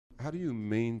how do you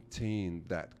maintain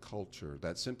that culture,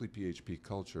 that Simply PHP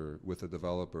culture, with a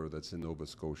developer that's in Nova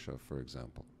Scotia, for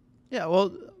example? Yeah,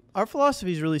 well, our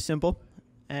philosophy is really simple,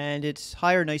 and it's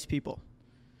hire nice people.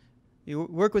 You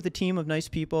work with a team of nice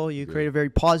people, you create a very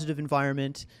positive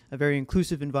environment, a very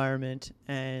inclusive environment,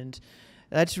 and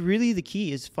that's really the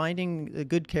key, is finding a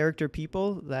good character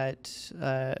people that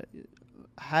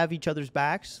have each other's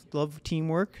backs, love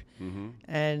teamwork.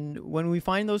 And when we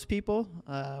find those people,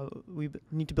 we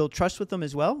need to build trust with them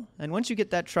as well. And once you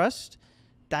get that trust,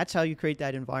 that's how you create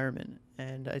that environment.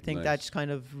 And I think that's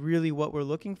kind of really what we're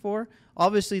looking for.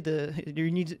 Obviously, you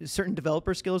need certain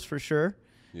developer skills for sure.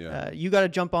 Yeah. You got to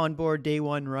jump on board day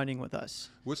one running with us.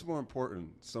 What's more important,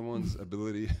 someone's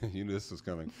ability, you knew this was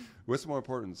coming, what's more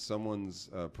important, someone's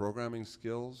programming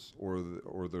skills or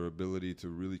their ability to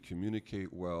really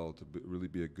communicate well, to really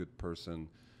be a good person?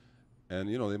 And,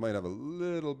 you know, they might have a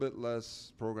little bit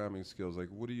less programming skills. Like,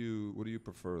 what do you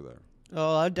prefer there?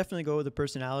 Oh, I'd definitely go with the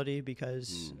personality,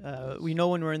 because we know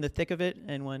when we're in the thick of it,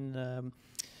 and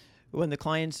when the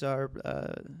clients are,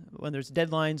 when there's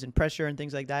deadlines and pressure and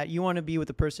things like that, you want to be with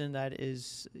the person that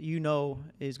is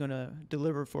going to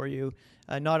deliver for you,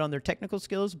 not on their technical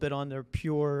skills, but on their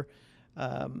pure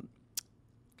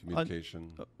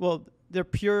communication. Their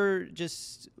pure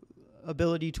just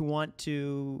ability to want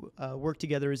to work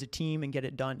together as a team and get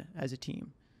it done as a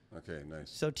team. Okay, nice.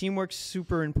 So teamwork's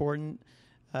super important.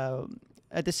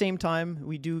 At the same time,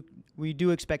 we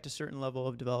do expect a certain level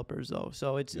of developers, though.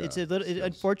 So it's a little.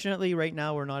 Unfortunately, right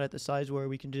now we're not at the size where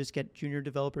we can just get junior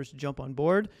developers to jump on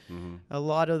board. A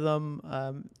lot of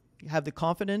them have the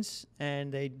confidence,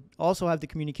 and they also have the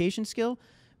communication skill,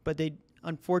 but they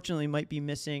unfortunately might be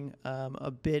missing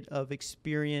a bit of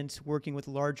experience working with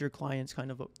larger clients,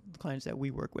 clients that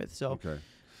we work with. So. Okay.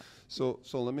 So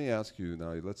let me ask you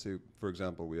now. Let's say, for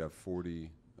example, we have 40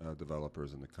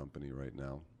 developers in the company right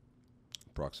now,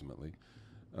 approximately.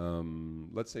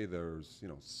 Let's say there's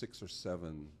 6 or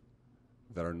 7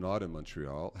 that are not in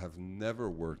Montreal, have never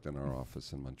worked in our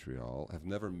office in Montreal, have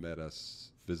never met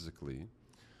us physically.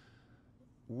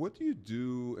 What do you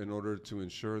do in order to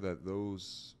ensure that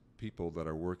those people that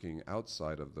are working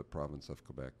outside of the province of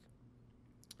Quebec,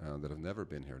 that have never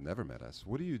been here, never met us,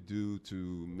 what do you do to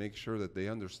make sure that they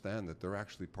understand that they're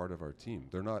actually part of our team?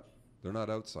 They're not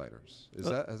outsiders.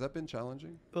 Has that been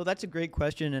challenging? Well, that's a great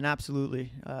question, and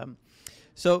absolutely.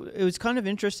 So it was kind of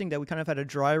interesting that we kind of had a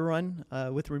dry run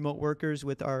with remote workers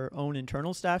with our own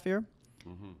internal staff here.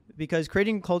 Because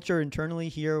creating culture internally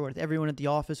here with everyone at the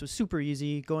office was super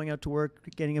easy. Going out to work,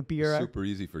 getting a beer. Super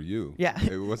easy for you. Yeah.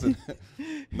 It wasn't.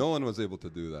 No one was able to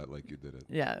do that like you did it.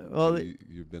 Yeah. Well,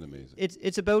 you've been amazing.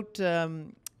 It's about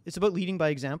leading by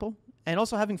example and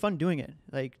also having fun doing it.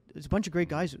 Like, there's a bunch of great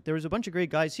guys. There was a bunch of great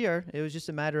guys here. It was just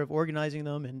a matter of organizing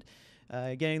them and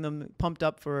getting them pumped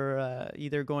up for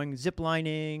either going zip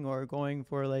lining or going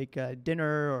for like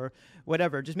dinner or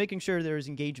whatever. Just making sure there was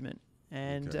engagement.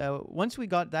 And once we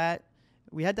got that,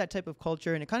 we had that type of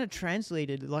culture, and it kind of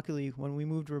translated, luckily, when we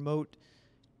moved remote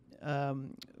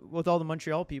with all the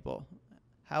Montreal people.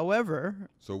 However...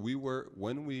 So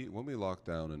when we locked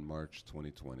down in March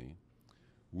 2020,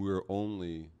 we were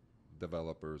only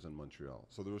developers in Montreal.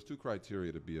 So there was 2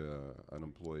 criteria to be an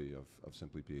employee of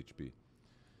Simply PHP.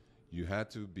 You had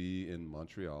to be in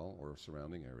Montreal or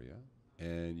surrounding area,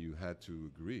 and you had to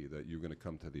agree that you're going to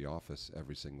come to the office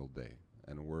every single day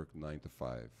and work 9 to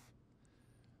 5.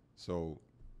 So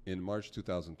in March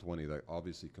 2020, that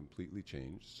obviously completely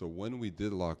changed. So when we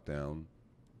did lock down,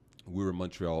 we were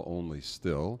Montreal only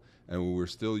still, and we were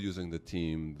still using the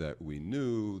team that we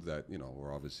knew that,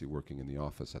 were obviously working in the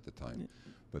office at the time.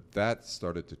 But that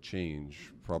started to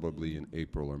change probably in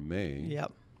April or May.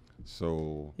 Yep.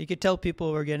 So you could tell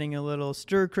people were getting a little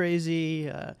stir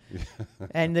crazy,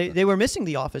 and they were missing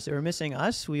the office. They were missing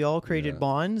us. We all created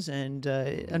bonds, and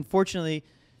unfortunately,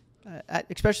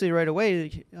 especially right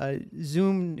away,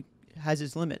 Zoom has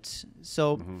its limits.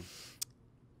 So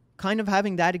kind of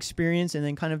having that experience and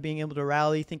then kind of being able to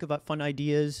rally, think about fun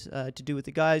ideas to do with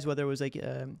the guys, whether it was like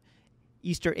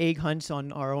Easter egg hunts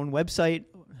on our own website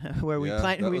where we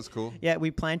was cool. Yeah, we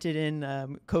planted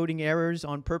in coding errors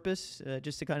on purpose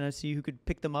just to kind of see who could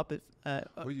pick them up.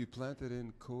 You planted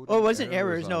in coding. Oh, it wasn't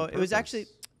errors. No, purpose. It was actually,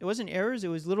 it wasn't errors. It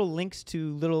was little links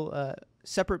to little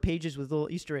separate pages with little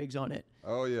Easter eggs on it.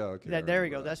 Oh yeah, okay. There we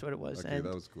go. That's what it was. Okay,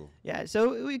 that was cool. Yeah,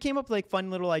 so we came up with like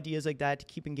fun little ideas like that to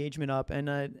keep engagement up,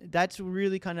 and that's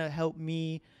really kind of helped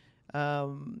me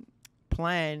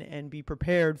plan and be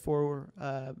prepared for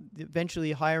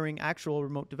eventually hiring actual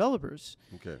remote developers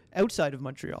outside of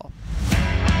Montreal.